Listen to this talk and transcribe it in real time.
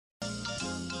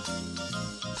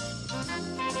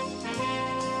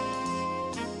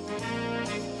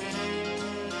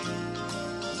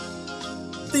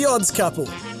The Odds Couple,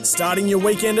 starting your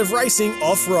weekend of racing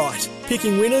off right,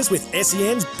 picking winners with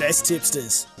SEN's best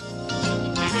tipsters.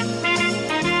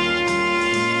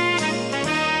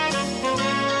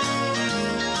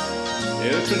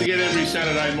 Yeah, that's what you get every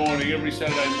Saturday morning,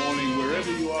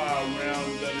 wherever you are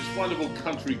around this wonderful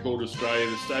country called Australia,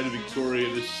 the state of Victoria,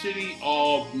 the city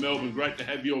of Melbourne. Great to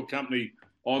have your company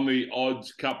on the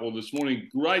Odds Couple this morning.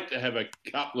 Great to have a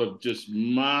couple of just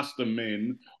master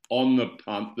men on the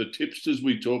punt, the tipsters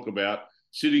we talk about,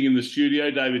 sitting in the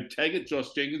studio. David Taggart,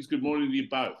 Josh Jenkins, good morning to you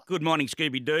both. Good morning,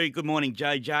 Scooby-Doo. Good morning,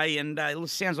 JJ. And it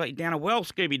sounds like you're down a well,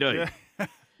 Scooby-Doo. Yeah.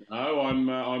 No,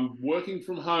 I'm working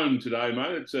from home today,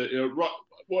 mate. It's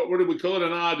what do we call it?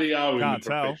 An RDO in the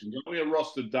profession. We have a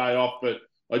rostered day off, but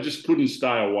I just couldn't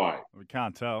stay away. We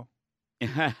can't tell.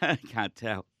 Can't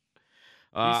tell.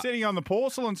 You're sitting on the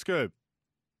porcelain, Scoop.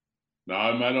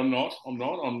 No, mate, I'm not.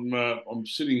 I'm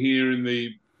sitting here in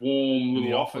the warm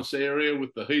little office area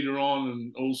with the heater on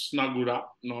and all snuggled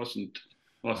up, nice and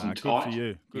tight. Good for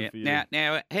you. Good for you.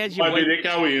 Now, how's your week? A bit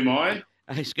echoey, am I?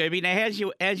 Hey, Scooby. Now,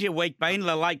 how's your week been?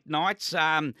 The late nights.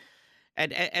 And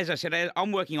as I said,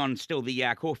 I'm working on still the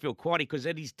Caulfield Quaddie because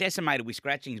it is decimated with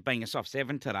scratchings, being a soft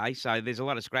 7 today. So there's a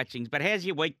lot of scratchings. But how's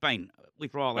your week been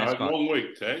with Royal Ascot? Long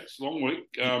week, Tax. Long week.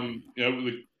 With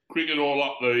the cricket all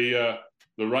up, the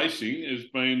racing has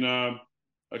been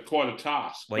quite a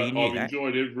task. Well, but I've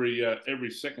enjoyed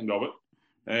every second of it.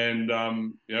 And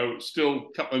still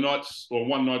a couple of nights or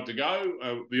one night to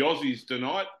go. The Aussies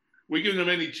tonight. We giving them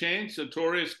any chance,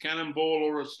 Artorius, Cannonball,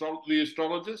 or the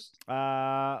astrologist?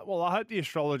 Well, I hope the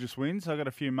astrologist wins. I've got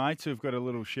a few mates who've got a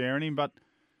little share in him, but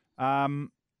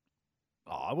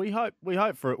we hope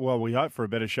for it. Well, we hope for a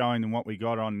better showing than what we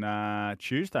got on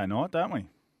Tuesday night, don't we?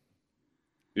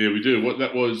 Yeah, we do. What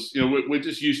that was, we're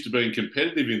just used to being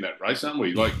competitive in that race, aren't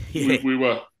we? Like Yeah. we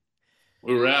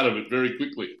were out of it very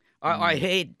quickly. I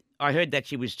heard that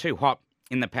she was too hot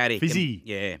in the paddock. Fizzy.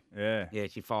 Yeah.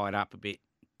 She fired up a bit.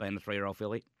 Being the 3-year-old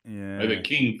filly. Yeah. The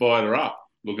King fired her up,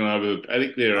 looking over the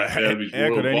paddock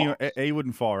there. He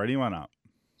wouldn't fire anyone up.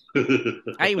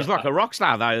 Hey, he was like a rock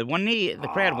star, though. The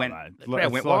crowd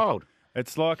went wild.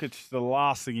 It's like it's the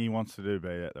last thing he wants to do, be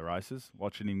at the races,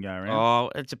 watching him go around. Oh,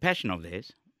 it's a passion of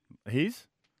theirs. His?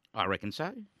 I reckon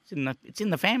so. It's in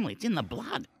the family. It's in the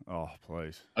blood. Oh,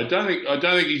 please. I don't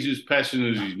think he's as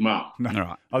passionate as his mum. No. All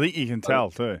right. I think you can tell,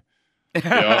 too.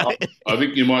 Yeah, I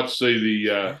think you might see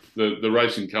the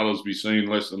racing colours be seen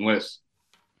less and less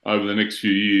over the next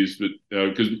few years, but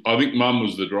because I think Mum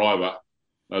was the driver,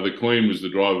 the Queen was the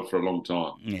driver for a long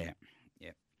time. Yeah.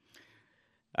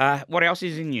 What else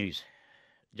is in news,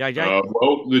 JJ?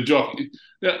 Well, the jockey.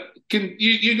 Can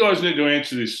you guys need to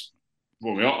answer this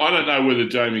for me? I don't know whether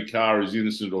Jamie Carr is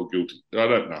innocent or guilty. I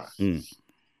don't know.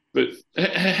 But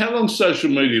how long's social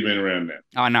media been around now?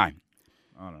 I know.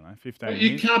 I don't know, 15 You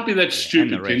years? can't be that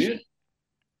stupid, can you?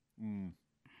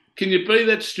 Can you be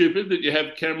that stupid that you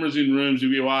have cameras in rooms if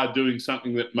you are doing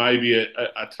something that may be a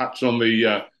touch on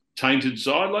the tainted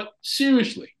side? Like,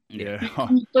 seriously. Yeah.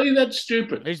 Can you be that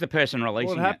stupid? Who's the person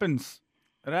releasing Well, it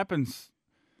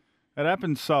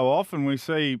happens so often. We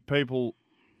see people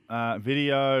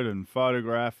videoed and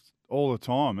photographed all the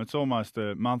time. It's almost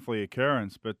a monthly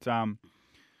occurrence, but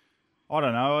I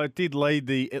don't know.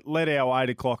 It led our 8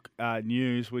 o'clock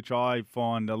news, which I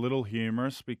find a little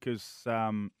humorous because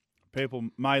people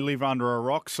may live under a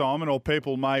rock, Simon, or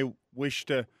people may wish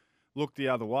to look the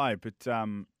other way. But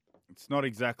it's not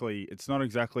exactly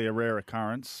a rare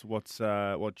occurrence.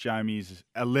 What Jamie's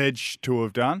alleged to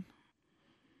have done.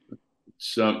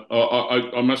 So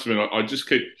I must admit, I just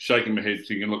keep shaking my head,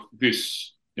 thinking, look,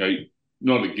 this,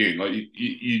 not again. Like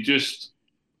you just.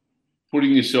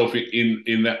 Putting yourself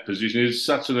in that position is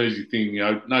such an easy thing,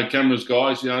 no cameras,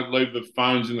 guys, leave the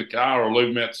phones in the car or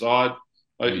leave them outside.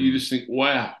 You just think,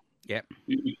 wow. Yep.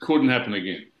 It couldn't happen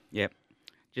again. Yep.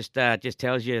 Just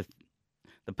tells you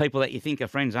the people that you think are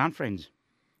friends aren't friends.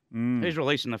 Who's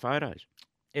releasing the photos?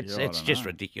 It's just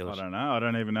ridiculous. I don't know. I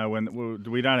don't even know when.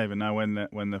 We don't even know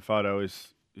when the photo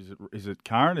is. Is it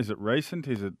current? Is it recent?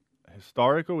 Is it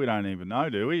historical? We don't even know,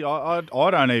 do we? I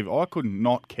don't even. I could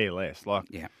not care less.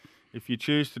 Yeah. If you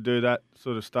choose to do that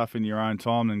sort of stuff in your own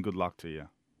time, then good luck to you.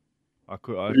 I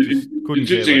just couldn't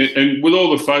care less. And with all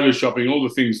the photoshopping, all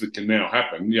the things that can now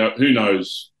happen, who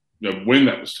knows when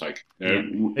that was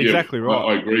taken. Exactly right.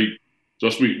 I agree.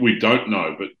 Josh, we don't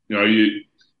know, but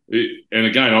and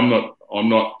again, I'm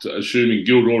not assuming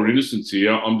guilt or innocence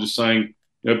here. I'm just saying,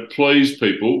 please,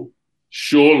 people,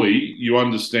 surely you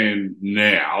understand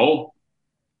now,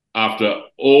 after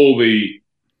all the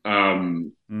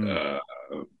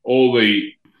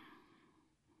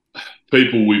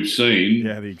people we've seen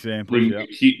Yeah, the examples. bring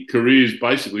careers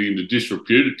basically into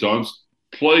disrepute at times.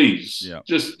 Please,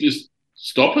 just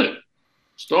stop it.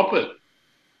 Stop it.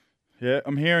 Yeah,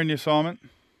 I'm hearing you, Simon.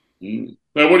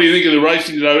 Now, what do you think of the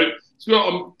racing today?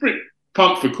 I'm pretty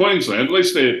pumped for Queensland. At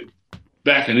least they're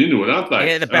backing into it, aren't they?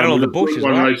 Yeah, the Battle of the Bush as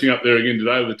well. One racing up there again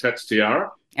today with the Tats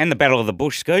Tiara. And the Battle of the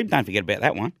Bush, Scoob. Don't forget about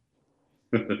that one.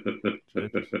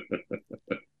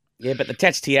 Yeah, but the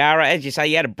Tats Tiara, as you say,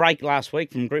 you had a break last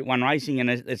week from Group 1 racing,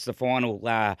 and it's the final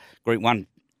Group 1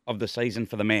 of the season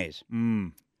for the mares.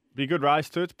 Be a good race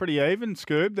too. It's pretty even,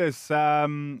 Scoob. There's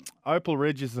Opal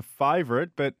Ridge is the favourite,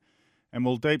 and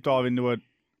we'll deep dive into it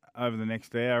over the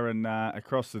next hour and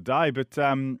across the day. But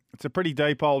it's a pretty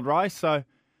deep old race, so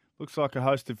looks like a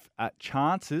host of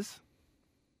chances.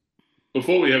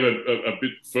 Before we have a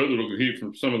bit further look at here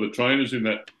from some of the trainers in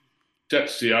that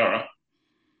Tats Tiara,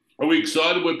 are we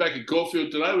excited? We're back at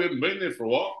Caulfield today. We haven't been there for a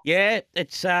while. Yeah,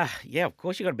 it's of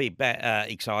course you've got to be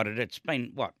excited. It's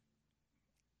been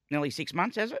nearly 6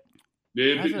 months, has it?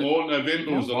 Yeah, a bit more.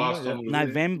 November was the last time we were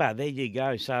November, there you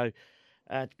go. So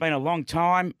it's been a long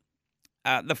time.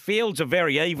 The fields are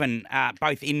very even,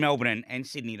 both in Melbourne and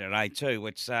Sydney today too.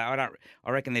 It's I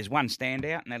reckon there's one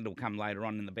standout, and that'll come later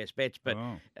on in the best bets. But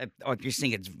I just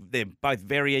think they're both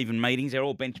very even meetings. They're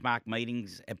all benchmark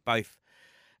meetings at both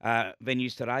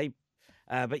venues today.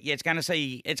 But yeah, it's going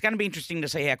to be interesting to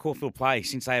see how Caulfield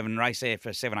plays since they haven't raced there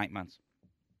for 7-8 months.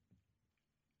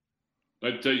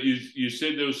 But you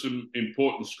said there were some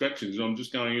important scratchings. I'm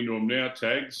just going into them now.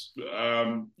 Tags.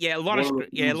 A lot of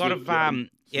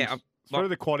through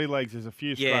the quaddy legs, there's a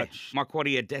few scratch. My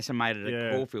quaddy are decimated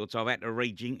at Caulfield, so I've had to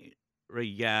redo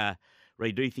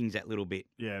things that little bit.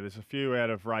 Yeah, there's a few out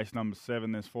of race number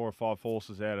 7. There's 4 or 5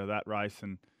 horses out of that race,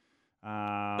 and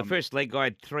the first leg I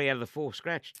had 3 out of the 4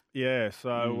 scratched. Yeah,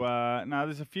 so no,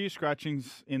 there's a few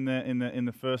scratchings in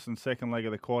the first and second leg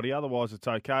of the quaddy. Otherwise, it's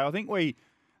okay. I think we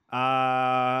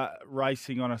are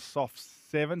racing on a soft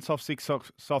 6,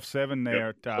 soft 7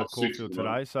 there at Caulfield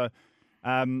today. So.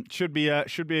 Should be a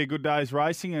good day's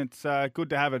racing. It's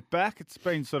good to have it back. It's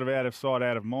been sort of out of sight,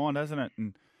 out of mind, hasn't it?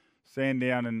 And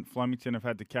Sandown and Flemington have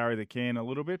had to carry the can a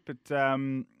little bit, but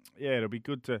it'll be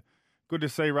good to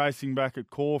see racing back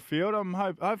at Caulfield.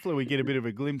 Hopefully we get a bit of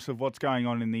a glimpse of what's going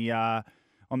on in the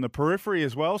on the periphery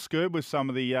as well, Scoob, with some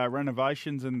of the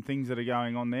renovations and things that are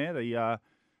going on there. The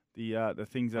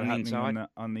things that are happening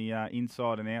on the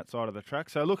inside and outside of the track.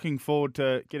 So looking forward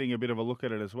to getting a bit of a look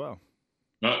at it as well.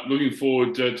 Looking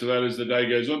forward to that as the day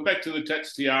goes on. Back to the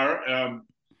Tats Tiara.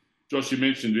 Josh, you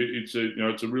mentioned it. It's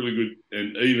a really good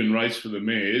and even race for the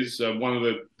mares. One of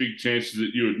the big chances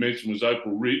that you had mentioned was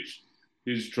Opal Ridge.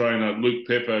 His trainer, Luke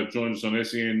Pepper, joined us on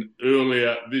SEN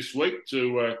earlier this week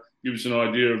to give us an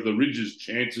idea of the Ridge's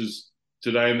chances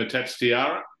today in the Tats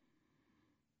Tiara.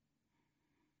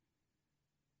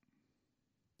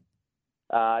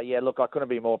 Look, I couldn't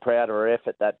be more proud of her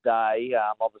effort that day.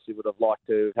 Obviously would have liked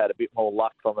to have had a bit more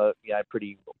luck from a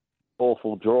pretty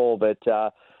awful draw, but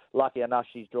lucky enough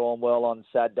she's drawn well on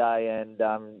Saturday, and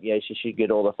she should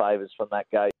get all the favours from that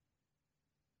gate.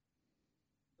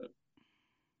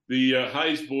 The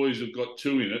Hayes boys have got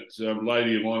 2 in it,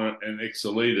 Lady of Honour and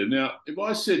Exalita. Now, if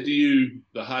I said to you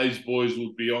the Hayes boys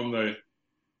would be on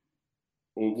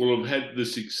or will have had the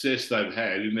success they've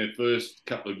had in their first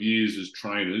couple of years as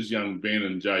trainers, young Ben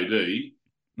and JD,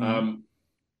 I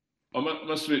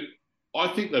must admit, I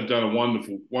think they've done a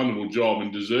wonderful, wonderful job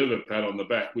and deserve a pat on the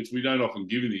back, which we don't often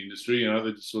give in the industry.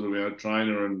 They're just sort of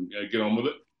trainer and get on with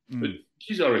it. But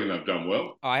geez, I reckon they've done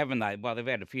well. Oh, haven't they? Well, they've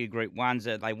had a few Group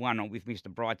 1s. They won with Mr.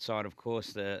 Brightside, of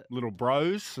course. The Little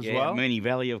Bros as well. Moonee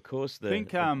Valley, of course. The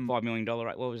 $5 million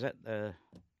rate. What was that? The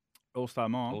All-Star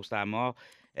Mile. All-Star Mile.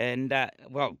 And,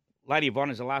 Lady of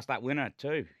Honour's the last up winner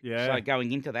too. Yeah. So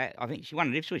going into that, I think she won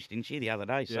at Ipswich, didn't she, the other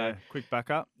day? So quick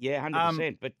backup. Yeah,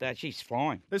 100%. But she's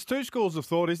flying. There's 2 schools of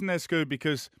thought, isn't there, Scoob?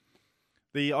 Because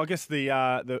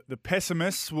the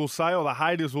pessimists will say, or the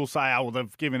haters will say, oh, well,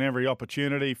 they've given every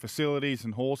opportunity, facilities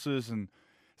and horses, and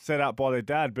set up by their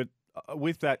dad. But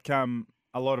with that come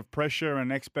a lot of pressure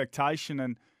and expectation,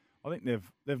 and I think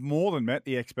they've more than met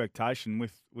the expectation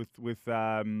with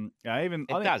even.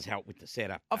 It does help with the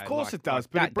setup. Of course it does,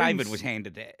 but David was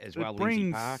handed that as well.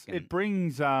 It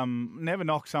brings never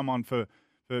knock someone for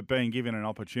being given an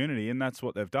opportunity, and that's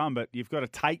what they've done. But you've got to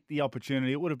take the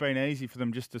opportunity. It would have been easy for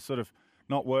them just to sort of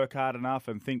not work hard enough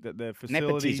and think that the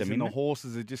facilities and the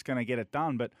horses are just going to get it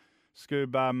done. But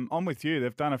Scoob, I'm with you.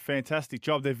 They've done a fantastic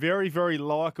job. They're very, very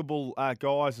likeable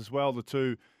guys as well, the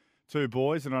two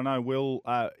boys, and I know Will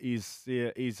is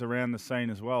around the scene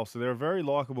as well. So they're a very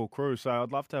likeable crew. So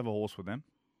I'd love to have a horse with them.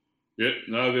 Yeah,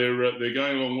 no, they're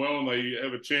going along well, and they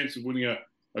have a chance of winning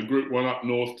a Group 1 up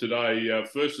north today.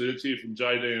 Firstly, let's hear from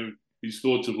JD and his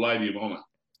thoughts of Lady of Honour.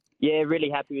 Yeah, really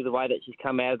happy with the way that she's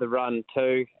come out of the run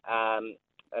too.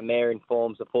 A mare in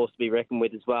form's a force to be reckoned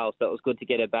with as well. So it was good to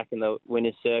get her back in the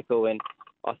winner's circle. And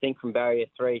I think from barrier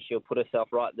 3, she'll put herself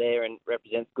right there and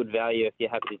represents good value if you're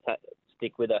happy to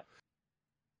stick with her.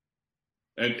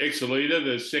 And Exalita,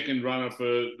 the second runner for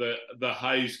the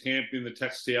Hayes camp in the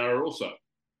Tats Tiara also.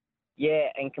 Yeah,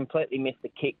 and completely missed the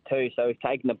kick too. So we've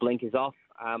taken the blinkers off.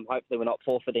 Hopefully we're not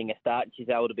forfeiting a start. She's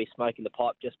able to be smoking the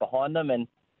pipe just behind them. And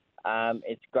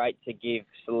it's great to give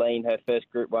Celine her first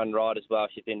Group 1 ride as well.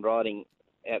 She's been riding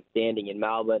outstanding in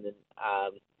Melbourne. And,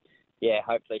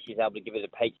 hopefully she's able to give it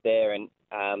a peach there. And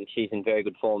she's in very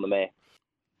good form, the mare.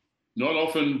 Not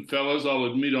often, fellas, I'll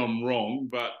admit I'm wrong,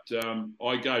 but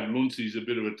I gave Luncey's a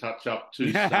bit of a touch-up to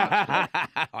start.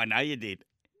 I know you did.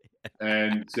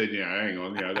 And said, hang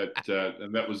on, that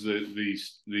and that was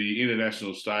the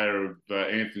international stayer of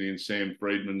Anthony and Sam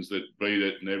Friedman's that beat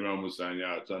it, and everyone was saying,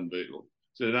 it's unbeatable.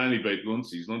 So it only beat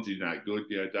Luncey's. Luncey's no good.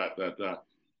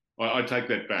 I take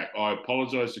that back. I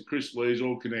apologise to Chris Lee's,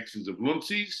 all connections of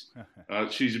Luncey's.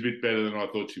 She's a bit better than I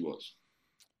thought she was.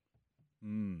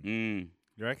 You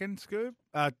reckon, Scoob?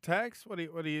 Tags? What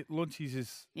do you Luncey's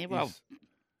is? Yeah, well,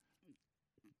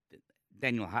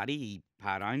 Daniel Huddy, he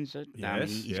part owns it. Yes,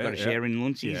 he's got a share in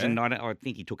Luncey's, and I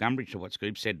think he took umbrage to what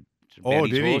Scoob said about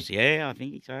his did horse. he? Yeah, I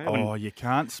think so. Oh, you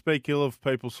can't speak ill of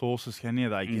people's horses, can you?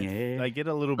 They get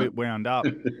a little bit wound up.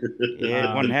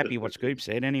 Yeah, wasn't happy what Scoob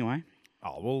said anyway.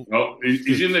 Oh, well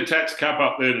he's in the Tats Cup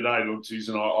up there today, Luncey's,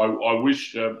 and I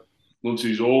wish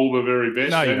Luncey's all the very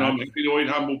best. No, and I'm happy to eat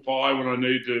humble pie when I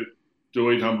need to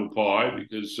eat humble pie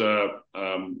because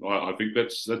I think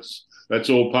that's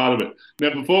all part of it.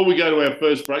 Now, before we go to our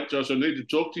first break, Josh, I need to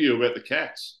talk to you about the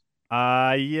Cats.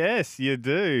 Yes, you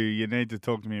do. You need to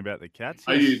talk to me about the Cats.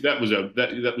 Yes. That was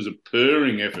a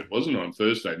purring effort, wasn't it, on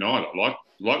Thursday night? I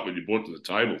like what you brought to the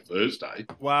table Thursday.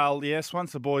 Well, yes.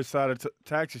 Once the boys started,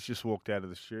 Tags has just walked out of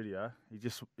the studio.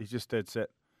 He's just dead set.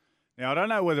 Now I don't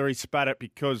know whether he spat it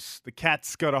because the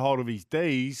Cats got a hold of his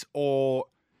D's or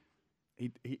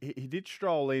he did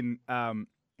stroll in.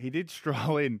 He did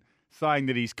stroll in saying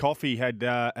that his coffee had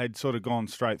sort of gone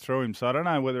straight through him. So I don't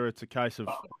know whether it's a case of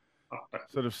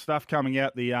sort of stuff coming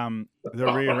out the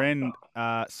rear end,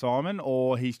 Simon,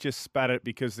 or he's just spat it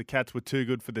because the Cats were too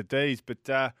good for the D's.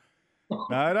 But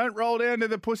no, don't roll down to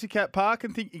the Pussycat Park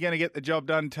and think you're going to get the job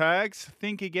done, Tags.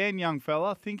 Think again, young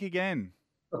fella. Think again.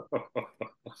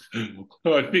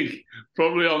 I think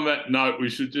probably on that note, we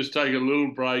should just take a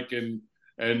little break and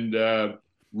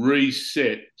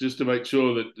reset just to make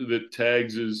sure that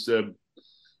Tags is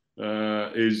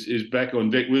back on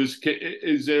deck with us.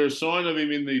 Is there a sign of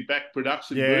him in the back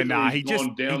production booth? Yeah, no, he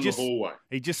just down the hallway.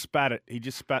 He just spat it. He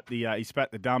just spat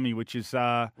the dummy, which is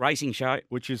racing show,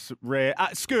 which is rare.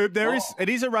 Scoob, it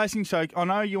is a racing show. I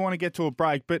know you want to get to a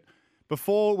break, but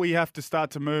before we have to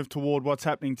start to move toward what's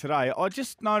happening today, I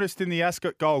just noticed in the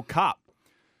Ascot Gold Cup,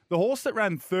 the horse that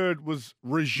ran third was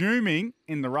resuming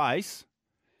in the race,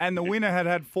 and the winner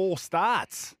had 4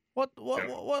 starts. What's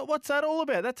that all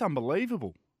about? That's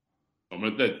unbelievable. I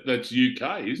mean, that's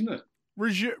UK, isn't it?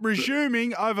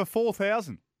 Resuming over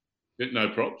 4,000. No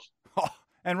props.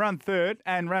 And run third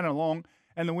and ran along,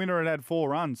 and the winner had 4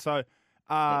 runs. So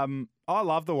I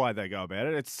love the way they go about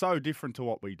it. It's so different to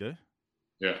what we do.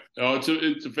 Yeah. Oh,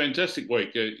 it's a fantastic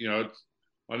week.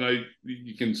 I know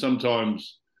you can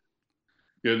sometimes,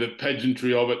 the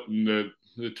pageantry of it and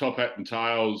the top hat and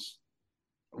tails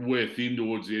wear thin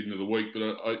towards the end of the week, but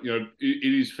it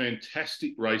is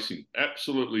fantastic racing.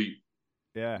 Absolutely.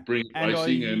 Yeah, brilliant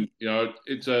racing, and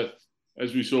it's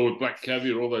as we saw with Black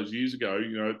Caviar all those years ago.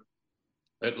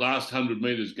 That last 100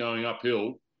 metres going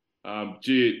uphill,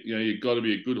 you've got to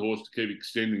be a good horse to keep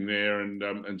extending there,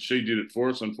 and she did it for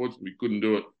us. Unfortunately, we couldn't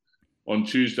do it on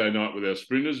Tuesday night with our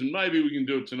sprinters, and maybe we can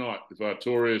do it tonight if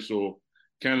Artorias or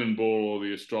Cannonball or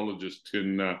the astrologist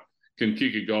can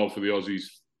kick a goal for the Aussies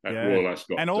at Royal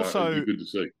Ascot. And also, it'd be good to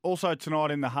see. Also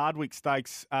tonight in the Hardwick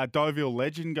Stakes, Deauville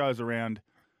Legend goes around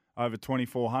over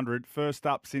 2,400, first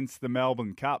up since the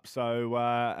Melbourne Cup. So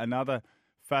another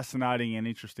fascinating and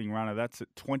interesting runner. That's at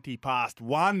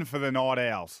 1:20 for the Night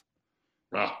Owls.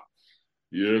 Ah,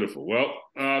 beautiful. Well,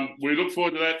 we look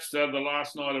forward to that. The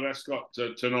last night of Ascot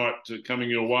tonight coming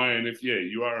your way. And if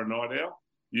you are a night owl,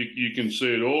 you can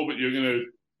see it all, but you're going to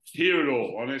hear it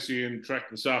all on SEN Track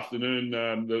this afternoon.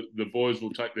 The boys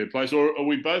will take their place. Or are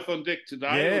we both on deck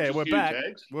today? Yeah, we're back.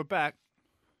 We're back.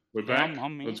 We're back.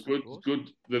 That's good. It's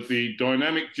good that the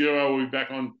dynamic duo will be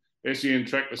back on SEN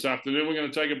Track this afternoon. We're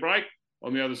going to take a break.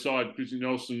 On the other side, Chrissy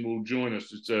Nelson will join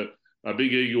us. It's a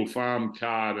Big Eagle Farm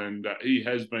card, and he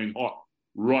has been hot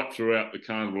right throughout the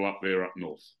carnival up there up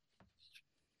north.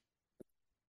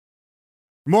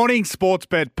 Morning,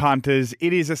 Sportsbet punters.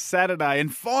 It is a Saturday,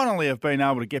 and finally I've been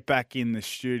able to get back in the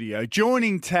studio,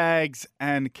 joining Tags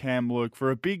and Cam Luke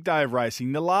for a big day of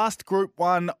racing. The last Group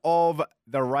 1 of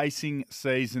the racing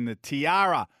season, the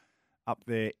Tiara, up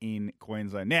there in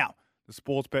Queensland. Now, the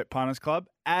Sportsbet Punters Club,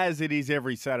 as it is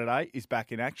every Saturday, is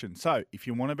back in action. So, if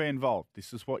you want to be involved,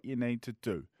 this is what you need to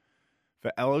do.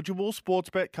 For eligible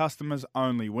Sportsbet customers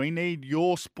only, we need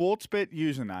your Sportsbet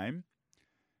username,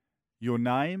 your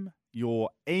name, your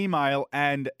email,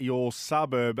 and your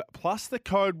suburb, plus the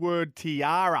code word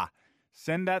TIARA.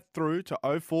 Send that through to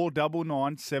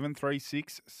 0499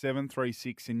 736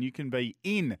 736, and you can be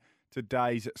in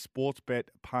today's Sportsbet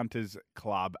Punters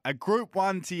Club. A Group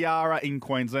 1 Tiara in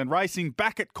Queensland. Racing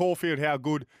back at Caulfield. How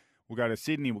good? We'll go to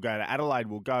Sydney, we'll go to Adelaide,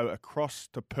 we'll go across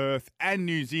to Perth and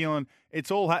New Zealand.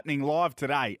 It's all happening live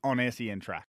today on SEN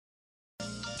Track.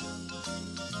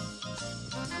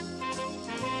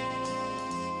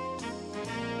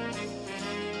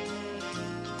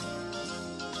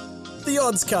 The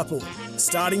Odds Couple,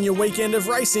 starting your weekend of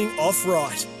racing off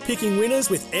right, picking winners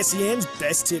with SEN's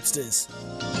best tipsters.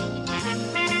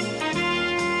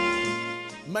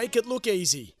 Make it look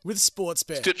easy with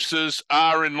Sportsbet. Tipsters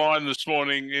are in line this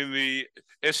morning in the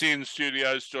SEN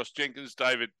studios. Josh Jenkins,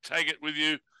 David Taggart with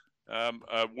you,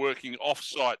 working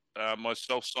off-site,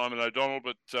 myself, Simon O'Donnell.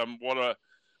 But what a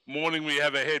morning we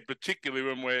have ahead, particularly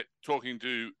when we're talking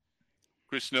to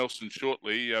Chris Nelson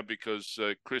shortly, because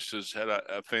Chris has had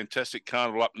a fantastic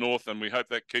carnival up north, and we hope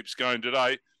that keeps going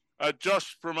today.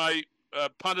 Josh, from a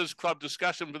Punters Club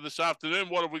discussion for this afternoon,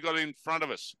 what have we got in front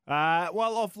of us?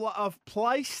 Well, I've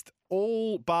placed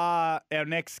all bar our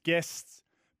next guest's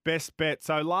best bet.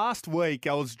 So last week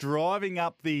I was driving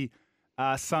up the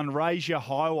Sunraysia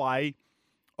Highway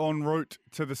en route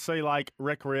to the Sea Lake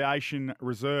Recreation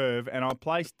Reserve, and I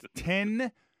placed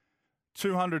 10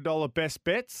 $200 best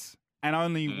bets. And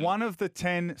only one of the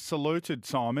 10 saluted,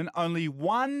 Simon. Only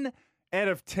 1 out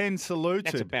of 10 saluted.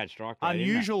 That's a bad strike rate,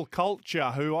 Unusual Culture,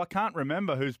 who I can't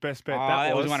remember whose best bet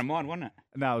that was one of mine, wasn't it?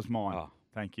 No, it was mine. Oh.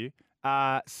 Thank you.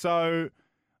 So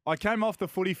I came off the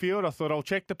footy field. I thought I'll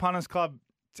check the Punters Club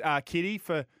kitty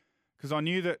because I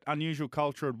knew that Unusual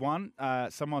Culture had won.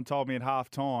 Someone told me at half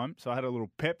time, so I had a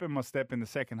little pep in my step in the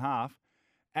second half.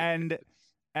 And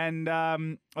I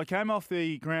came off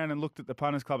the ground and looked at the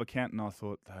Punters Club account, and I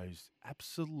thought, those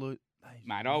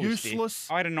Mate, I was useless.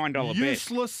 stiff. I had a $9 bet.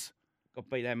 Useless. Got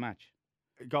beat that much.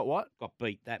 Got what? Got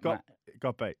beat that Got much.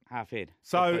 got beat. Half head.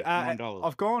 So $9.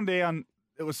 I've gone down.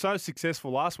 It was so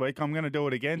successful last week. I'm going to do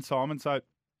it again, Simon. So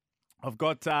I've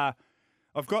got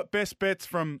best bets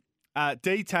from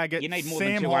D Taggart. You need more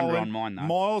Sam than 200 Holland, on mine, though.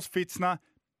 Miles Fitzner.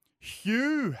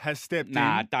 Hugh has stepped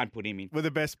in Don't put him in. with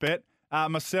a best bet.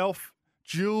 Myself,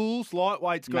 Jules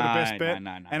Lightweight's got a best bet.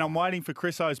 No. And I'm waiting for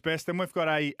Chris O's best. Then we've got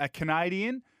a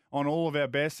Canadian on all of our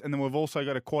best, and then we've also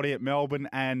got a quaddie at Melbourne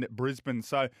and Brisbane.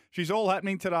 So she's all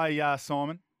happening today,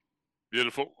 Simon.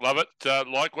 Beautiful. Love it.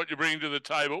 Like what you're bringing to the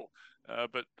table.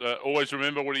 But always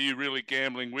remember, what are you really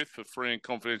gambling with? For free and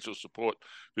confidential support,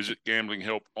 visit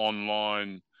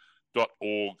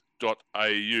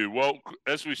gamblinghelponline.org.au. Well,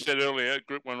 as we said earlier,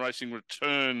 Group 1 Racing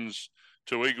returns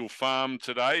to Eagle Farm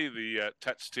today. The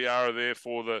Tats Tiara there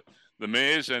for the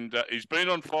mares, and he's been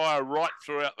on fire right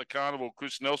throughout the carnival,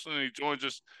 Chris Nelson, and he joins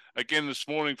us again this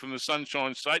morning from the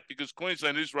Sunshine State, because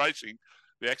Queensland is racing.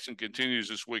 The action continues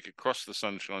this week across the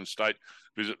Sunshine State.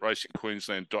 Visit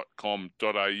racingqueensland.com.au.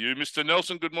 Mr.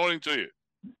 Nelson, good morning to you.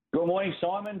 Good morning,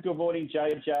 Simon. Good morning,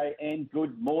 JJ, and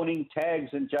good morning, Tags.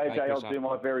 And JJ, I'll do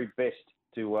my very best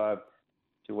to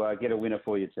get a winner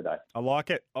for you today. I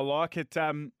like it. Well,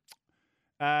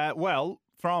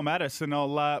 throw them at us and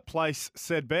I'll place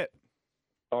said bet.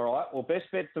 All right. Well, best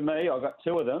bet for me, I've got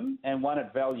 2 of them and 1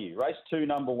 at value. Race 2,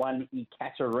 number 1,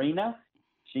 Ekaterina.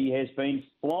 She has been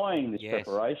flying this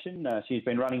preparation. She's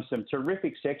been running some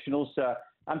terrific sectionals.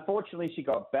 Unfortunately, she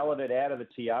got balloted out of the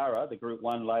Tiara, the Group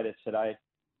 1, later today.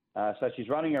 So she's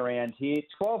running around here.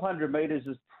 1,200 metres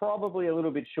is probably a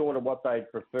little bit short of what they'd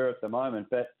prefer at the moment,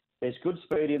 but there's good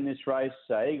speed in this race.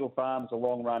 Eagle Farm's a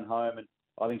long run home, and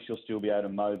I think she'll still be able to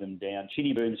mow them down.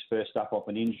 Chinny Boom's first up off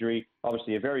an injury.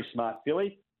 Obviously a very smart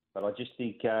filly, but I just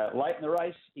think late in the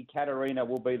race, Ekaterina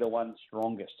will be the one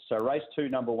strongest. So race 2,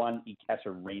 number 1,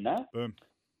 Ekaterina. Boom.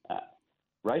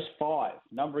 Race 5,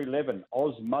 number 11,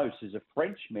 Osmos, is a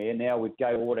French mare now with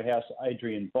Gay Waterhouse,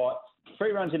 Adrian Bott.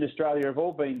 3 runs in Australia have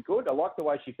all been good. I like the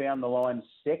way she found the line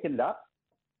second up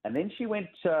And then she went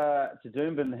to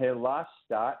Doomben her last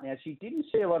start. Now, she didn't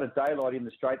see a lot of daylight in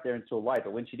the straight there until late,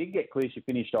 but when she did get clear, she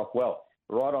finished off well,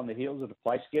 right on the heels of the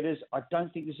place getters. I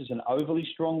don't think this is an overly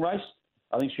strong race.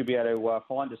 I think she'll be able to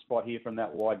find a spot here from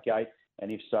that wide gate.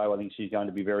 And if so, I think she's going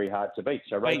to be very hard to beat.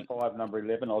 So race 5, number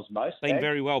 11, Osmos. Been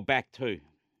very well back too.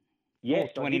 Yes,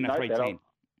 20 and a 310.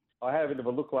 I had a bit of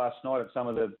a look last night at some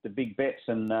of the big bets,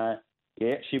 and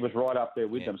she was right up there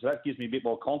with them. So that gives me a bit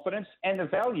more confidence. And the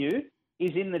value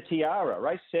is in the Tiara.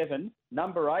 Race 7,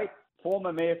 number 8,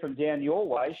 former mare from down your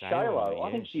way, Shalo. Yes.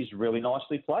 I think she's really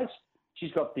nicely placed.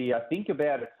 She's got the think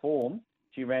about it form.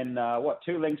 She ran,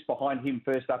 2 lengths behind him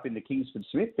first up in the Kingsford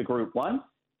Smith, the Group 1.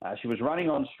 She was running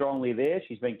on strongly there.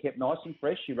 She's been kept nice and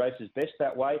fresh. She races best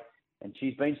that way. And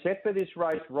she's been set for this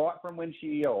race right from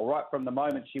the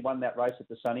moment she won that race at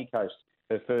the Sunny Coast,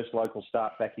 her first local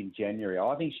start back in January.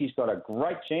 I think she's got a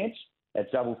great chance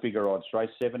at double figure odds.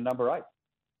 Race 7, number 8.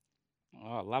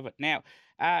 Oh, I love it. Now,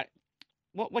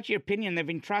 what's your opinion? They've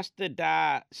entrusted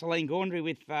Celine Gaundry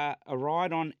with a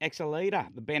ride on Exalita,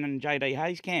 the Ben and JD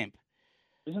Hayes camp.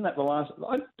 Isn't that the last?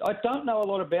 I don't know a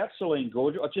lot about Celine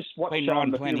Gaundry. I just watched a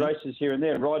few races here and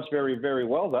there. Rides very, very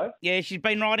well, though. Yeah, she's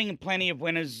been riding plenty of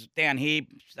winners down here.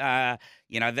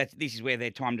 This is where their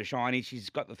time to shine is.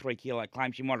 She's got the 3 kilo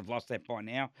claim. She might have lost that by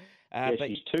now. But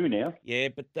she's 2 now. Yeah,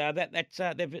 but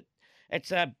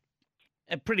it's a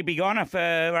pretty big honour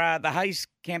for the Hayes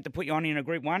camp to put you on in a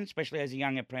Group 1, especially as a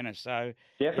young apprentice. So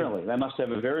definitely, they must have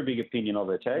a very big opinion of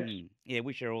her, Tags. Yeah,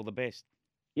 wish her all the best.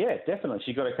 Yeah, definitely.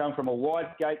 She's got to come from a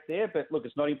wide gate there, but look,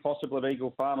 it's not impossible at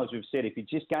Eagle Farm, as we've said. If you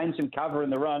just gain some cover in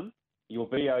the run, you'll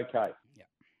be okay. Yeah.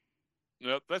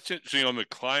 Now, that's interesting on the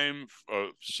claim of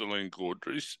Celine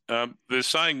Gaundry's. They're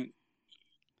saying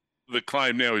the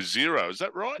claim now is 0. Is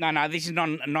that right? No, this is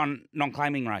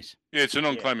non-claiming race. Yeah, it's a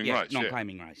non-claiming race.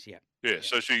 Non-claiming race, yeah. Yeah,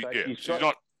 so she's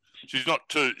not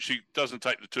 2. She doesn't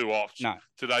take the 2 off. No.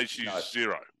 Today she's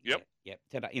 0. Yep. Yep.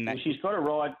 Today, she's got a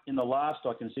ride in the last.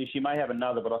 I can see she may have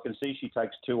another, but I can see she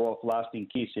takes 2 off Lasting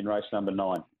Kiss in race number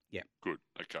 9. Yeah. Good.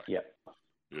 Okay. Yep.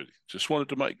 Good. Just wanted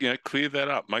to clear that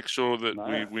up. Make sure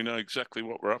that we know exactly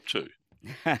what we're up to.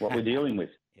 What we're dealing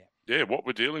with. Yeah, what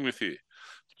we're dealing with here.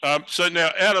 So now,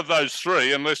 out of those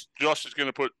 3, unless Josh is going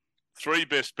to put 3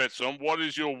 best bets on, what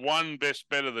is your 1 best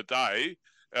bet of the day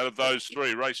out of those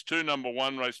 3? Race 2, number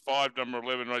 1, race 5, number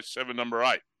 11, race 7, number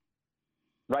 8.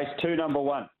 Race 2, number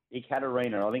 1,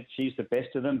 Ekaterina. I think she's the best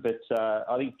of them, but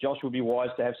I think Josh would be wise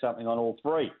to have something on all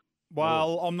 3.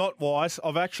 Well, I'm not wise.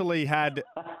 I've actually had,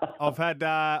 I've had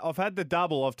the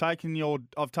double. I've taken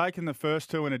the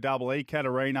first 2 in a double,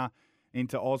 Ekaterina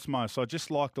into Osmo. So I just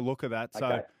like the look of that. So,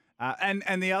 okay.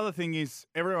 And the other thing is,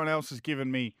 everyone else has given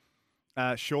me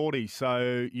Shorty.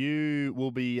 So you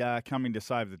will be coming to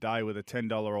save the day with a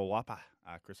 $10 all-upper,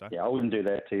 Chris. Yeah, I wouldn't do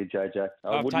that to you, JJ.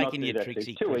 I've taken you,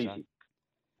 Trixie. Too easy.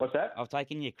 What's that? I've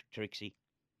taken you, Trixie.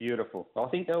 Beautiful. I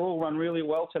think they'll all run really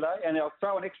well today, and I'll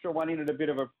throw an extra one in at a bit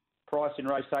of a price in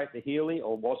race 8, the Healy,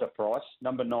 or was a price.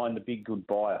 Number 9, the Big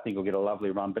Goodbye. I think will get a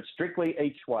lovely run, but strictly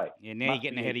each way. Yeah, now you're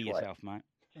getting ahead of yourself, mate.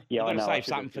 Yeah, You've got to save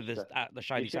something for the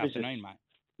show this afternoon, mate.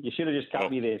 You should have just cut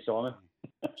me there, Simon.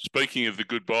 Speaking of the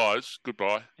goodbyes,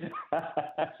 goodbye.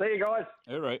 See you guys.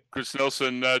 All right. Chris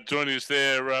Nelson joining us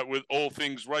there with all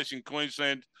things Racing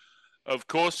Queensland, of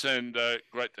course, and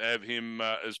great to have him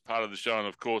as part of the show. And,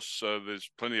 of course,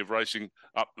 there's plenty of racing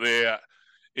up there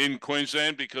in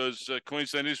Queensland because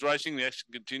Queensland is racing. The action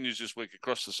continues this week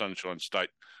across the Sunshine State.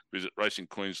 Visit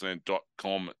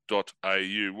racingqueensland.com.au.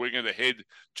 We're going to head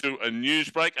to a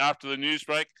news break. After the news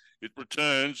break, it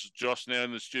returns. Josh now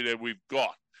in the studio. We've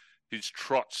got his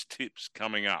trots tips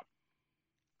coming up.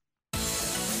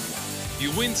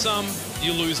 You win some,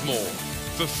 you lose more.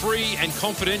 For free and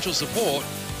confidential support,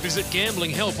 visit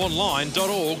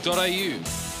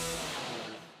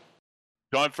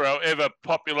gamblinghelponline.org.au. Time for our ever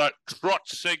popular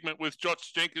Trots segment with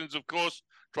Josh Jenkins, of course.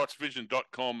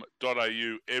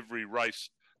 trotsvision.com.au. Every race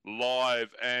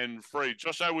live and free.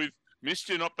 Josh, we've missed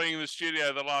you not being in the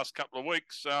studio the last couple of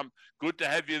weeks. Good to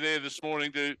have you there this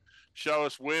morning to show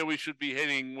us where we should be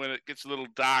heading when it gets a little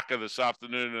darker this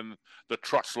afternoon and the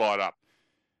trots light up.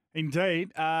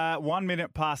 Indeed. 1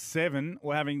 minute past 7.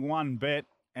 We're having one bet,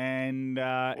 and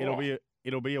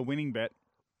it'll be a winning bet.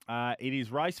 It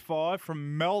is race 5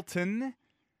 from Melton,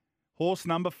 horse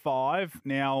number 5.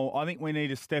 Now, I think we need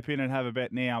to step in and have a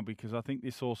bet now because I think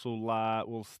this horse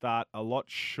will start a lot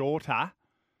shorter.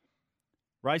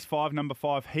 Race 5, number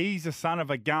 5. He's a son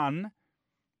of a gun.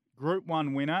 Group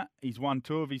 1 winner. He's won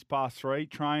 2 of his past 3.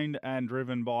 Trained and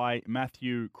driven by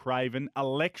Matthew Craven.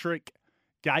 Electric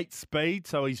gate speed,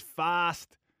 so he's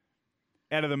fast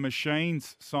out of the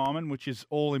machines, Simon, which is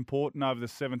all important over the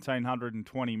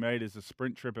 1,720 metres, a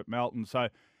sprint trip at Melton. So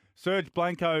Serge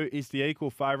Blanco is the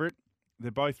equal favourite. They're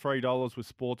both $3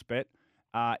 with Sportsbet.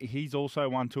 He's also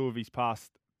won 2 of his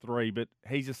past 3, but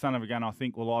he's a son of a gun I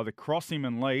think will either cross him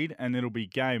and lead, and it'll be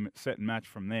game, set and match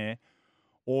from there,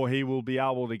 or he will be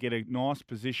able to get a nice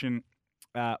position,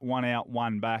 1 out,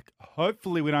 1 back.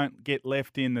 Hopefully we don't get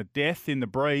left in the death in the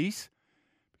breeze,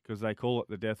 because they call it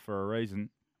the death for a reason.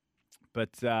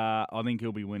 But I think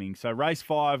he'll be winning. So race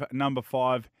 5, number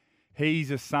 5, he's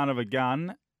a son of a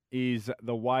gun, is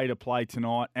the way to play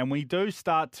tonight. And we do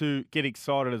start to get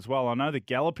excited as well. I know the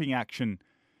galloping action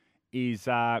is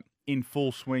in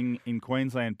full swing in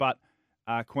Queensland, but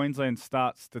Queensland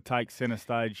starts to take centre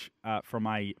stage from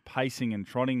a pacing and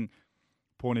trotting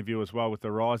point of view as well, with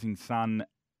the Rising Sun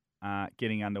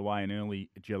getting underway in early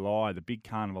July, the big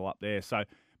carnival up there. So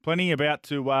plenty about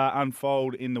to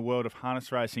unfold in the world of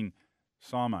harness racing.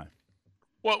 Simo.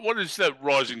 What is that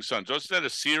Rising Sun? Is that a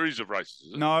series of races?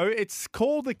 Is it? No, it's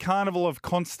called the Carnival of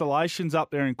Constellations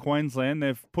up there in Queensland.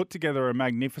 They've put together a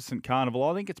magnificent carnival.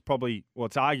 I think it's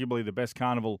arguably the best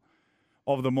carnival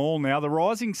of them all now. The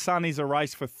Rising Sun is a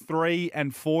race for 3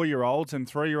 and 4-year-olds, and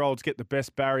 3-year-olds get the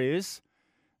best barriers,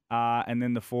 and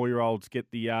then the 4-year-olds get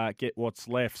what's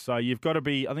left. So you've got to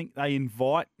be, I think they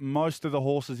invite most of the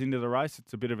horses into the race.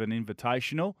 It's a bit of an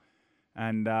invitational.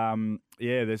 And,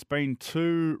 there's been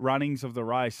 2 runnings of the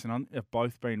race, and they've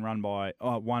both been won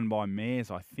by mares,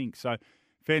 I think. So,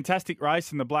 fantastic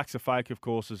race. And the Blacks of Fake, of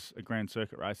course, is a Grand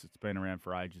Circuit race that's been around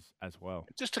for ages as well.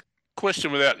 Just a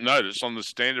question without notice on the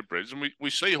standard breeds, and we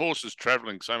see horses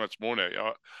travelling so much more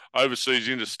now, overseas,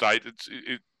 interstate.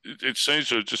 It seems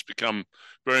to have just become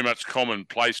very much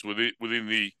commonplace within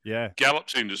the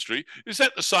gallops industry. Is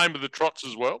that the same with the trots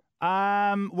as well?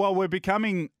 Well, we're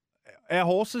becoming... Our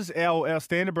horses, our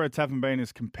standardbreds haven't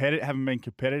been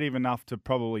competitive enough to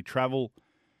probably travel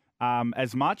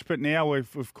as much. But now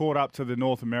we've caught up to the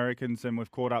North Americans and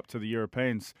we've caught up to the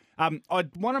Europeans. I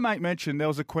want to make mention there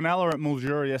was a Quinella at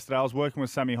Mildura yesterday. I was working with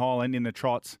Sammy Highland in the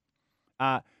trots.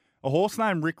 A horse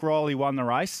named Rick Riley won the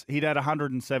race. He'd had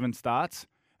 107 starts,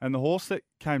 and the horse that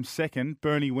came second,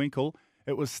 Bernie Winkle,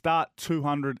 it was start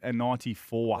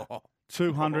 294.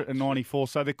 294.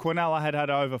 So the Quinella had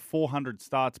over 400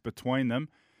 starts between them,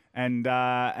 and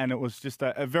it was just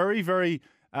a very, very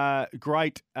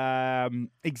great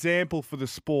example for the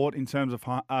sport in terms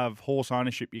of horse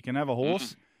ownership. You can have a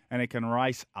horse and it can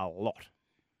race a lot.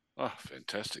 Oh,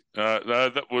 fantastic!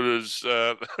 That was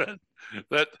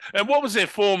that. And what was their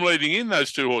form leading in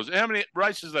those 2 horses? How many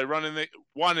races they won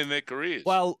in their careers?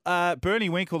 Well, Bernie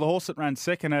Winkle, the horse that ran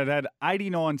second, had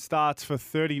 89 starts for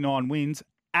 39 wins.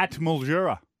 At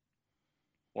Mildura.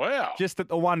 Wow. Just at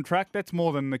the one track. That's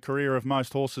more than the career of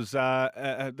most horses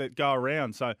that go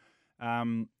around. So,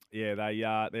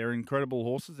 they're incredible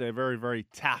horses. They're very, very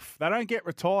tough. They don't get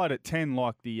retired at 10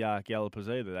 like the gallopers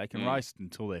either. They can race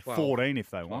until they're 14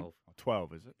 if they want.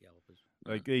 12, is it?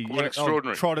 Gallopers. What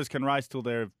extraordinary. Trotters can race till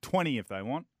they're 20 if they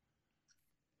want.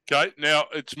 Okay, now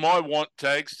it's my want,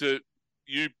 Tags, to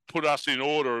you put us in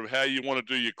order of how you want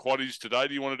to do your quaddies today.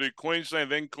 Do you want to do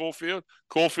Queensland, then Caulfield?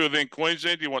 Caulfield, then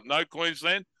Queensland? Do you want no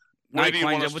Queensland? No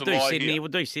Queensland. We'll do Sydney. Here? We'll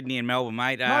do Sydney and Melbourne,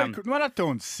 mate. No, we're not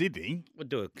doing Sydney. We'll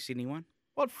do a Sydney one.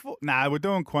 What for? No, we're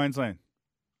doing Queensland.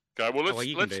 Okay, well,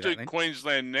 let's do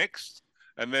Queensland next,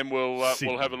 and then we'll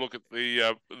have a look at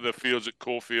the fields at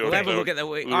Caulfield. We'll have a look at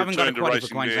I haven't got a quaddie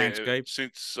for Queensland, Scoop.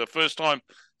 Since first time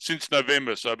since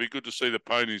November, so it'd be good to see the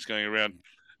ponies going around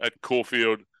at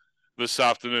Caulfield this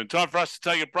afternoon. Time for us to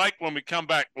take a break. When we come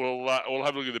back, we'll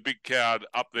have a look at the big card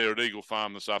up there at Eagle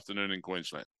Farm this afternoon in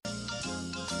Queensland.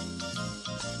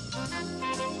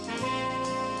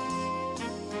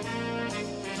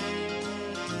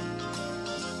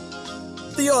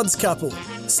 The Odds Couple,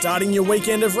 starting your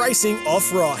weekend of racing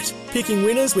off right, picking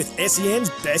winners with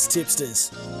SEN's best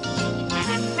tipsters.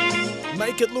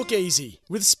 Make it look easy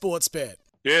with Sportsbet.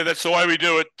 Yeah, that's the way we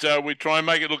do it. We try and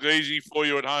make it look easy for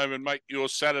you at home and make your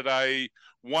Saturday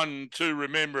one to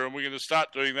remember. And we're going to start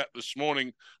doing that this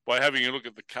morning by having a look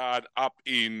at the card up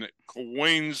in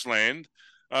Queensland.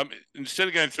 Instead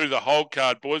of going through the whole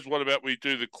card, boys, what about we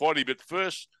do the quaddie? But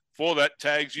first, for that,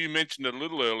 Tags, you mentioned it a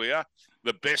little earlier,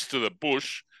 the best of the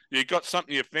bush. You got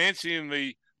something you fancy in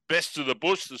the best of the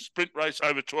bush, the sprint race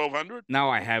over 1,200? No,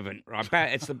 I haven't. Right,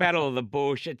 it's the Battle of the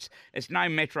Bush. It's no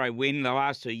Metro win the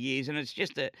last 2 years, and it's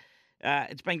just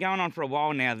it's been going on for a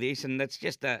while now. This, and it's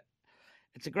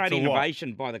a great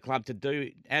innovation by the club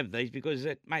to have these because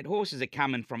horses are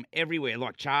coming from everywhere,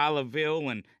 like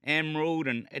Charleville and Emerald,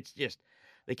 and it's just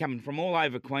they're coming from all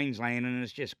over Queensland, and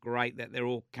it's just great that they're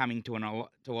all coming to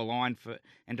a line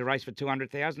and to race for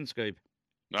 200,000. Scoop.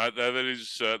 No, that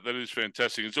is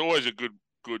fantastic. It's always a good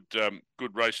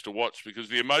race to watch because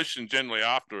the emotion generally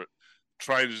after it,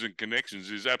 Traders and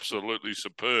Connections, is absolutely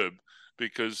superb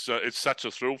because it's such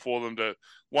a thrill for them to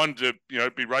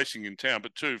be racing in town,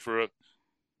 but two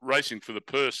racing for the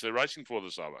purse they're racing for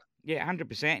this summer. Yeah,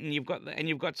 100%. And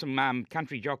you've got some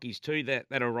country jockeys too that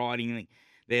are riding.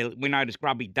 We noticed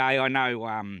Grubby Day. I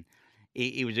know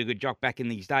he was a good jock back in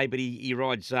his day, but he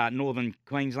rides Northern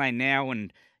Queensland now,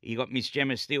 and you got Miss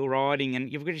Gemma still riding,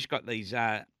 and you've just got these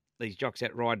jocks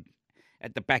that ride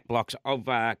at the back blocks of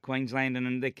Queensland,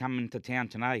 and they're coming to town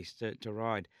tonight to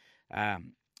ride,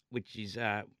 which is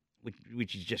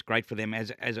just great for them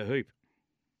as a hoop.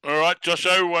 All right,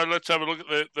 Josho, let's have a look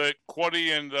at the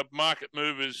quaddie and the market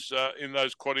movers in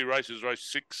those quaddie races, race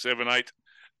 6, 7, 8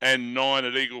 and 9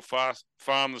 at Eagle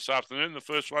Farm this afternoon. The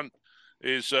first one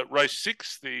is race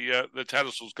 6, the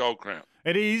Tattersalls Gold Crown.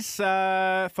 It is.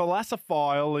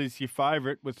 Thalassophile is your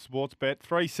favourite with Sportsbet,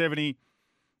 $3.70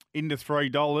 into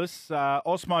 $3.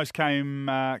 Osmos came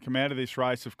out of this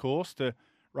race, of course, to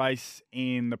race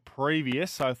in the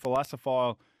previous. So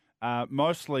Thalassophile,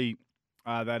 mostly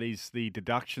that is the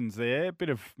deductions there. A bit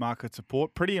of market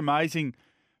support. Pretty amazing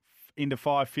into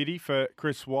 $5.50 for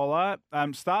Chris Waller.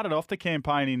 Started off the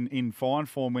campaign in fine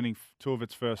form, winning 2 of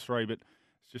its first 3, but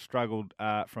just struggled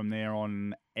from there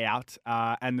on out.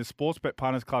 And the Sportsbet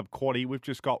Punters Club Quaddie, we've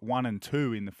just got 1 and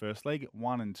 2 in the first leg.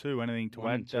 1 and 2. Anything to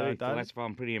add, David?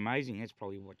 Thalassophile, pretty amazing. That's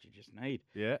probably what you just need.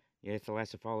 Yeah. Yeah,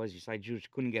 Thalassophile, as you say,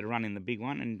 just couldn't get a run in the big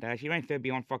one. And she ran third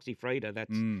behind Foxy Frida.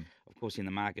 That's, of course, in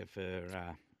the market for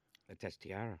the Test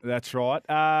Tiara. That's right.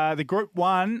 The Group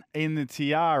 1 in the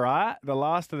Tiara, the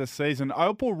last of the season.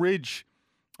 Opal Ridge,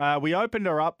 we opened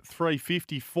her up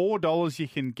 $3.50. $4 you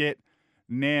can get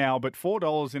now, but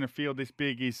 $4 in a field this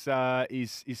big is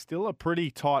still a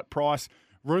pretty tight price.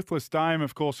 Ruthless Dame,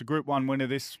 of course, a Group 1 winner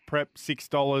this prep,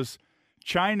 $6.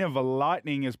 Chain of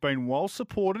Lightning has been well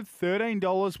supported,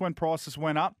 $13 when prices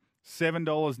went up,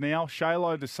 $7 now.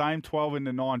 Shalo the same, 12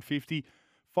 into $9.50.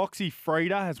 Foxy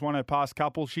Frida has won her past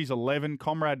couple. She's 11.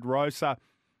 Comrade Rosa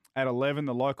at 11,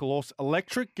 the local horse.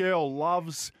 Electric Girl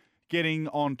loves getting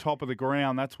on top of the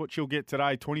ground. That's what she'll get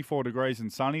today. 24 degrees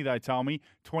and sunny, they tell me.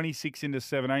 26 into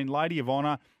 17. Lady of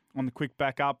Honour on the quick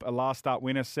back up, a last start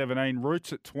winner, 17.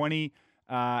 Roots at 20.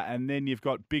 And then you've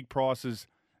got big prices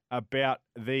about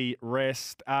the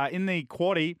rest. In the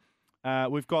quaddie,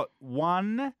 we've got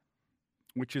 1,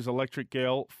 which is Electric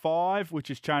Girl. 5, which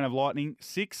is Chain of Lightning.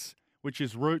 6, which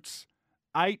is Roots.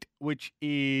 8, which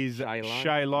is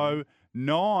Shaylo.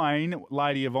 9,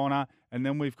 Lady of Honour. And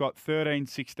then we've got 13,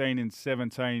 16, and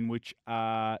 17, which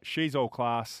are She's All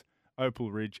Class,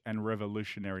 Opal Ridge, and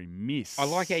Revolutionary Miss. I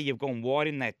like how you've gone wide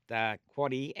in that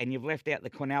quaddie, and you've left out the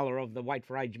Quinella of the Wait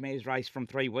for Age Mares race from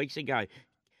 3 weeks ago.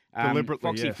 Deliberately,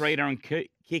 Foxy yes. Frida and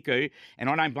Kiku, and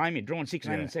I don't blame you. Drawn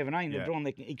 16 and 17, they're drawing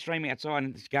the extreme outside,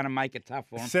 and it's going to make it tough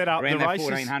for them. Set up around the that races.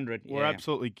 1400. We're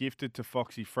absolutely gifted to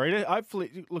Foxy Frida.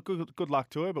 Hopefully, look, good luck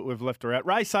to her, but we've left her out.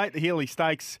 Race 8, the Healy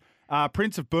Stakes.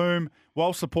 Prince of Boom,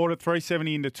 well supported,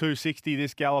 370 into 260.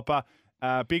 This galloper.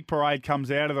 Big Parade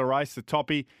comes out of the race. The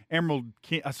toppy,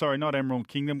 not Emerald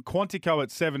Kingdom. Quantico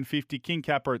at 750. King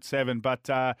Kappa at 7, but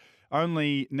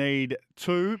only need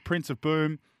 2. Prince of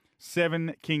Boom,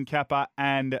 7, King Kappa,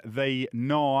 and the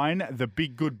 9, the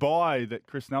Big Goodbye that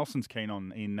Chris Nelson's keen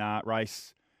on in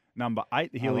race number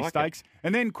 8, the Healy Stakes.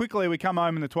 And then quickly we come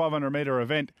home in the 1200 metre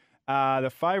event.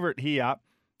 The favourite here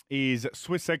is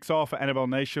Swiss Exile for Annabelle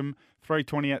Neesham,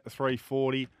 320 at the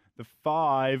 340. The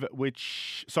 5,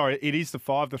 it is the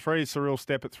 5. The 3 is Surreal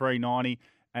Step at 390,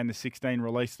 and the 16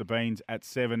 Release the Beans at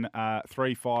 7,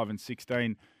 3, 5, and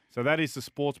 16. So that is the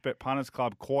Sportsbet Punters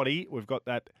Club Quaddie. We've got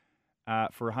that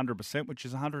for 100%, which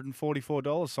is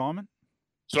 $144, Simon.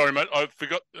 Sorry, mate, I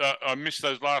forgot. I missed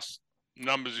those last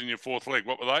numbers in your fourth leg.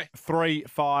 What were they? 3,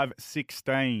 5,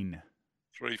 16.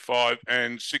 3, 5,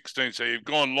 and 16. So you've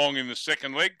gone long in the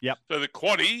second leg. Yep. So the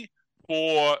quaddie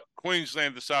for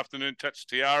Queensland this afternoon, Tats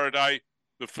Tiara Day,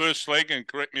 the first leg, and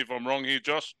correct me if I'm wrong here,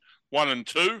 Josh, 1 and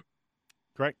 2.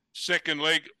 Correct. Second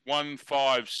leg, 1,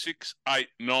 5, 6, 8,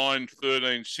 9,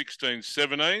 13, 16,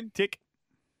 17. Tick.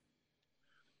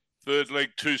 Third leg,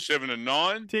 2, 7, and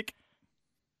 9. Tick.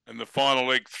 And the final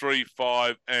leg, 3,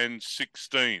 5, and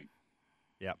 16.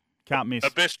 Yep. Can't miss. A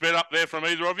best bet up there from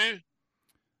either of you?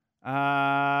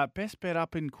 Best bet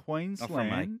up in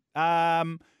Queensland.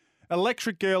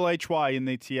 Electric Girl each way in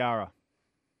the Tiara.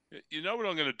 You know what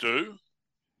I'm going to do?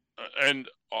 And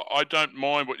I don't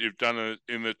mind what you've done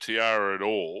in the Tiara at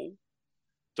all.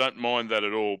 Don't mind that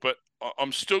at all. But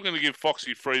I'm still going to give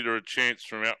Foxy Frida a chance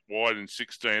from out wide in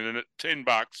 16, and at $10,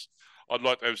 I'd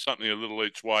like to have something a little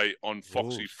each way on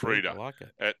Foxy Frida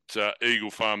at Eagle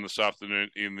Farm this afternoon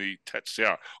in the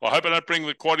Tatsara. I hope I don't bring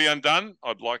the quaddie undone.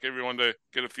 I'd like everyone to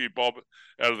get a few bob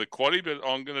out of the quaddie, but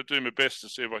I'm going to do my best to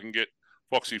see if I can get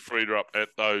Foxy Frida up at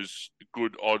those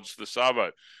good odds this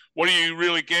Arvo. What are you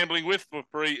really gambling with? For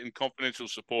free and confidential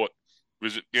support,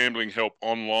 visit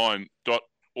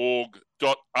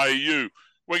gamblinghelponline.org.au.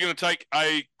 We're going to take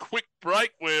a quick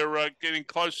break. We're getting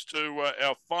close to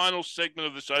our final segment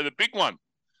of the show, the big one.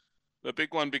 The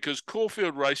big one because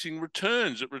Caulfield Racing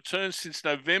returns. It returns since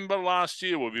November last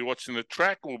year. We'll be watching the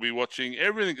track. We'll be watching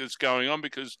everything that's going on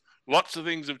because lots of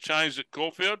things have changed at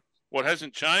Caulfield. What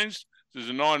hasn't changed, there's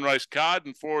a 9-race card,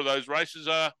 and 4 of those races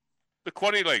are the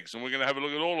quaddie legs, and we're going to have a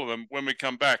look at all of them when we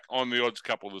come back on the Odds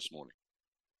Couple this morning.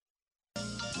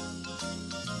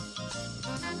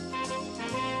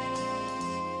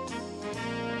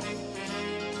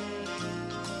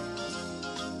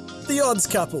 The Odds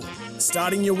Couple,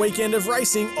 starting your weekend of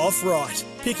racing off right,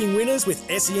 picking winners with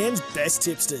SEN's best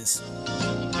tipsters.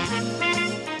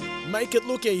 Make it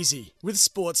look easy with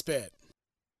Sportsbet.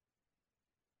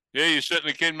 Yeah, you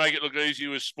certainly can make it look easy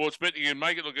with Sportsbet. You can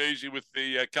make it look easy with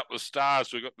the couple of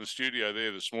stars we've got in the studio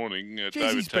there this morning.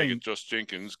 David Taggart, Josh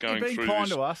Jenkins, going through kind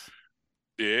this. To us.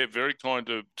 Yeah, very kind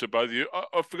to both of you.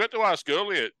 I forgot to ask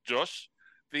earlier, Josh,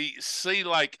 the Sea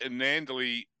Lake and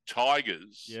Nandali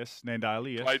Tigers. Yes,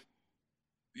 Nandali, yes.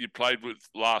 You played with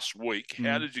last week.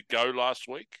 How did you go last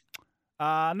week?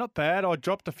 Not bad. I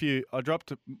dropped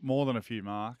more than a few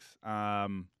marks.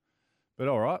 But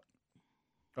all right.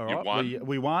 All right. Won.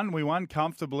 We won. We won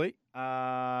comfortably.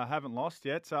 Haven't lost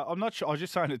yet. So I'm not sure. I was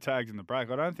just saying to Tags in the break,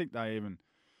 I don't think they even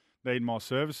need my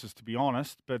services, to be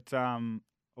honest. But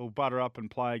we'll butter up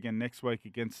and play again next week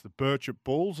against the Birchip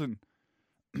Bulls. And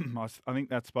I think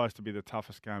that's supposed to be the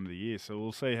toughest game of the year. So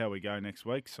we'll see how we go next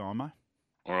week, Simo.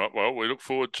 All right. Well, we look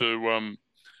forward to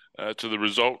the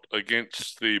result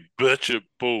against the Birchip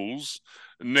Bulls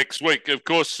next week. Of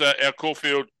course, our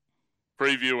Caulfield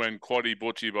preview and quaddie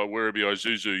brought to you by Werribee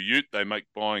Isuzu Ute. They make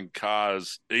buying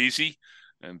cars easy.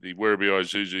 And the Werribee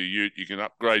Isuzu Ute, you can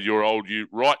upgrade your old Ute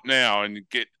right now and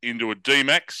get into a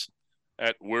D-Max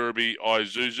at Werribee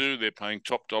Isuzu. They're paying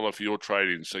top dollar for your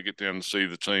trade-in. So get down and see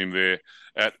the team there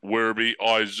at Werribee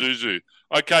Isuzu.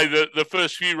 Okay, the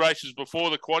first few races before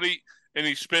the quaddie.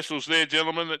 Any specials there,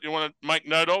 gentlemen, that you want to make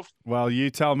note of? Well, you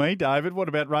tell me, David. What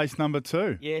about race number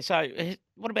 2? Yeah, so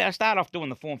what about I start off doing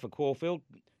the form for Caulfield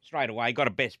straight away. Got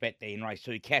a best bet there in race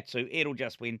 2. Katsu, it'll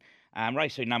just win.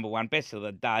 Race 2, number 1, best of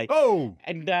the day. Oh!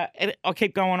 And I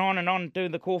keep going on,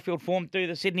 doing the Caulfield form, do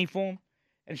the Sydney form,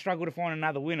 and struggle to find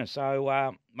another winner.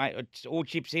 So, mate, it's all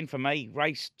chips in for me.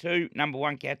 Race 2, number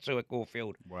 1, Katsu at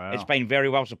Caulfield. Wow. It's been very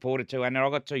well supported too, and I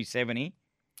got 270.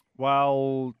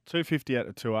 Well, 250 out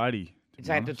of 280. It's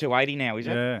at the 280 now, is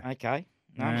it? Yeah. Okay.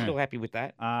 No, I'm still happy with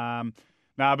that. No,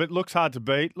 but looks hard to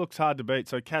beat.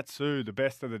 So Katsu, the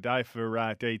best of the day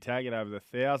for D Taggart over the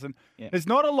 1,000. Yeah. There's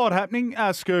not a lot happening,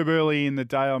 Scoob, early in the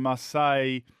day, I must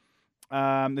say.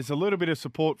 There's a little bit of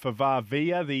support for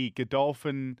Varvia, the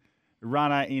Godolphin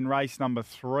runner in race number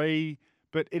 3.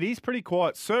 But it is pretty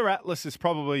quiet. Sir Atlas has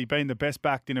probably been the best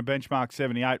backed in a benchmark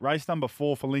 78. Race number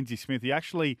 4 for Lindsay Smith. He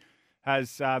actually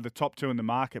has the top 2 in the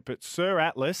market. But Sir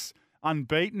Atlas,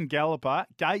 unbeaten galloper,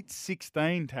 gate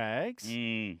 16 Tags.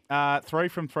 3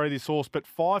 from 3 this horse, but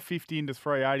 550 into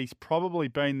 380's probably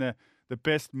been the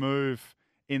best move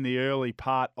in the early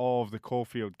part of the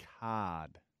Caulfield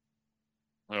card.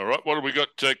 All right, what have we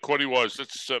got quaddie-wise?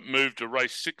 Let's move to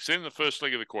race 6 in, the first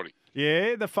leg of the quaddie.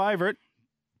 Yeah, the favourite,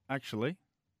 actually.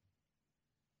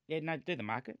 Yeah, no, do the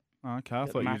market. Okay, I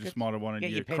thought you just might have wanted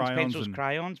your pens, crayons pencils, and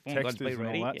crayons, texters and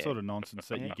all that sort of nonsense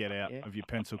that you get out of your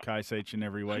pencil case each and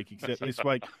every week, except this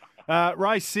week.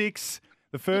 Race 6,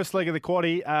 the first leg of the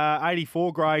quaddie,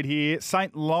 84 grade here.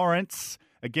 St. Lawrence,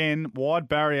 again, wide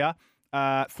barrier,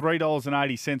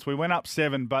 $3.80. We went up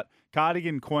 7, but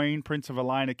Cardigan Queen, Prince of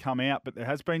Elena come out, but there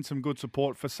has been some good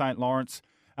support for St. Lawrence.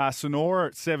 Sonora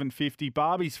at $7.50,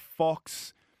 Barbie's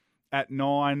Fox at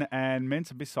 9, and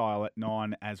Mensa Missile at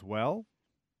 9 as well.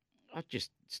 I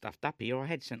just stuffed up here. I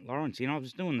had St. Lawrence in. I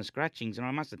was doing the scratchings, and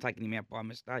I must have taken him out by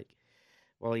mistake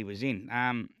while he was in.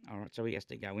 All right, so he has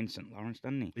to go in, St. Lawrence,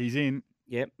 doesn't he? He's in.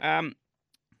 Yep.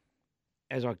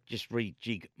 As I just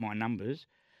rejig my numbers.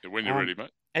 Yeah, when you're ready,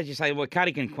 mate. As you say, well,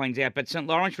 Cardigan Queen's out, but St.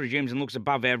 Lawrence resumes and looks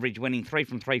above average, winning 3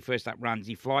 from 3 first up runs.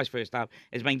 He flies first up.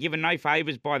 Has been given no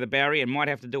favours by the barrier and might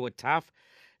have to do it tough.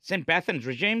 St. Bathans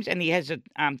resumes, and he has a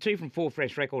 2 from 4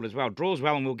 fresh record as well. Draws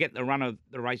well, and we'll get the run of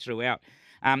the race throughout.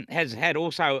 has had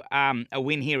also a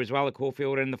win here as well at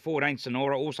Caulfield, and the 14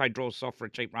 Sonora also draws soft for a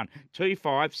cheap run. 2,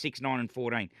 5, 6, 9 and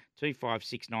 14. 2, 5,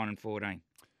 6, 9 and 14.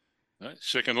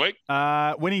 Second leg.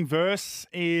 Winning Verse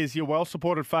is your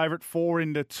well-supported favourite, 4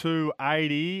 into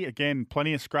 280. Again,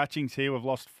 plenty of scratchings here. We've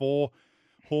lost 4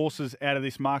 horses out of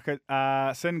this market.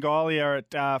 Sengalia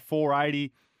at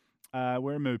 480.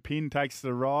 Weramu Pin takes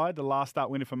the ride. The last start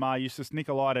winner for Mar Eustace.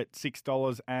 Nicolite at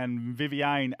 $6 and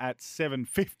Viviane at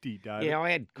 $7.50, David. Yeah,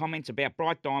 I had comments about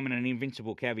Bright Diamond and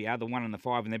Invincible Caviar, the 1 and the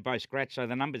 5, and they're both scratched. So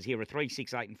the numbers here are 3,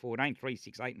 6, 8 and 14. 3,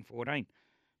 6, 8 and 14.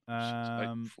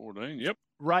 14, yep.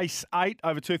 Race 8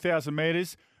 over 2,000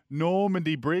 metres.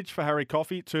 Normandy Bridge for Harry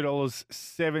Coffey,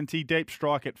 $2.70. Deep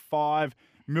Strike at 5.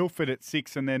 Milford at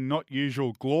 6. And then Not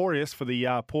Usual Glorious for the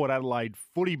Port Adelaide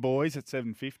Footy Boys at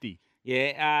 $7.50.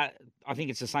 Yeah, I think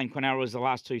it's the same Quinara as the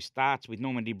last 2 starts with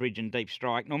Normandy Bridge and Deep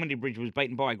Strike. Normandy Bridge was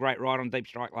beaten by a great ride on Deep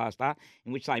Strike last start,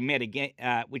 in which they met again.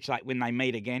 When they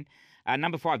meet again.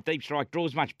 Number 5, Deep Strike,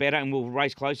 draws much better and will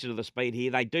race closer to the speed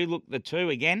here. They do look the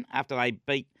 2 again after they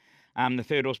beat the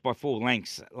third horse by 4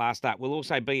 lengths last start. Will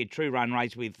also be a true run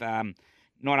race with Not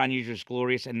Unusual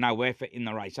Glorious and No Effort in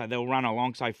the race. So they'll run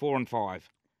along. So 4 and 5.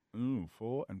 Ooh,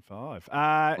 4 and 5.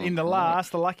 In the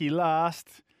last, the lucky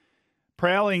last,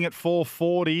 Prowling at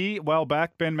 440. Well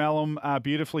back. Ben Malum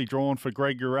beautifully drawn for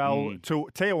Greg Gurrell.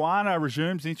 Tijuana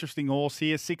resumes. Interesting horse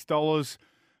here. $6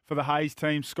 for the Hayes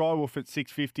team. Skywolf at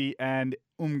 $6.50 and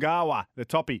Umgawa, the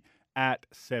toppy, at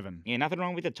 7. Yeah, nothing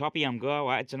wrong with the toppy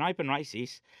Umgawa. It's an open race,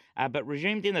 this. But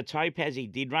resumed in the Topaz he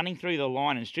did, running through the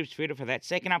line and strips fitter for that.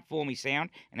 Second up for me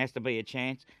sound and has to be a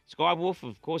chance. Skywolf,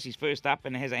 of course, he's first up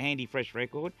and has a handy fresh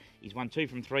record. He's won 2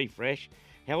 from 3 fresh.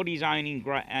 Held his own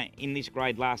in this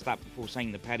grade last up before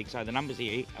seeing the paddock. So the numbers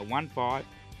here are 1, 5,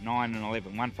 9 and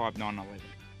 11. 1, 5, 9 and 11.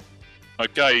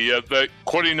 Okay, the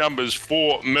quality numbers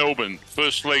for Melbourne.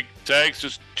 First leg tags,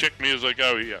 just check me as I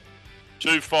go here.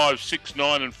 2, 5, 6,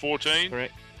 9 and 14.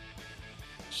 Correct.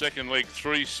 Second leg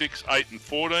 3, 6, 8 and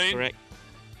 14. Correct.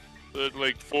 Third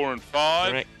leg 4 and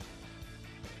 5. Correct.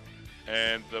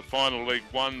 And the final leg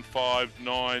 1, 5,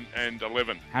 9 and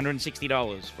 11.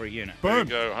 $160 for a unit. There you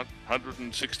go,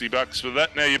 $160 for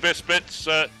that. Now your best bets,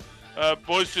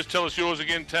 boys, just tell us yours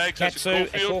again. Tags. Katsu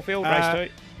at Caulfield, race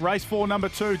 2. Race 4, number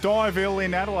 2, Diaville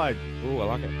in Adelaide. Ooh, I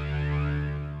like it.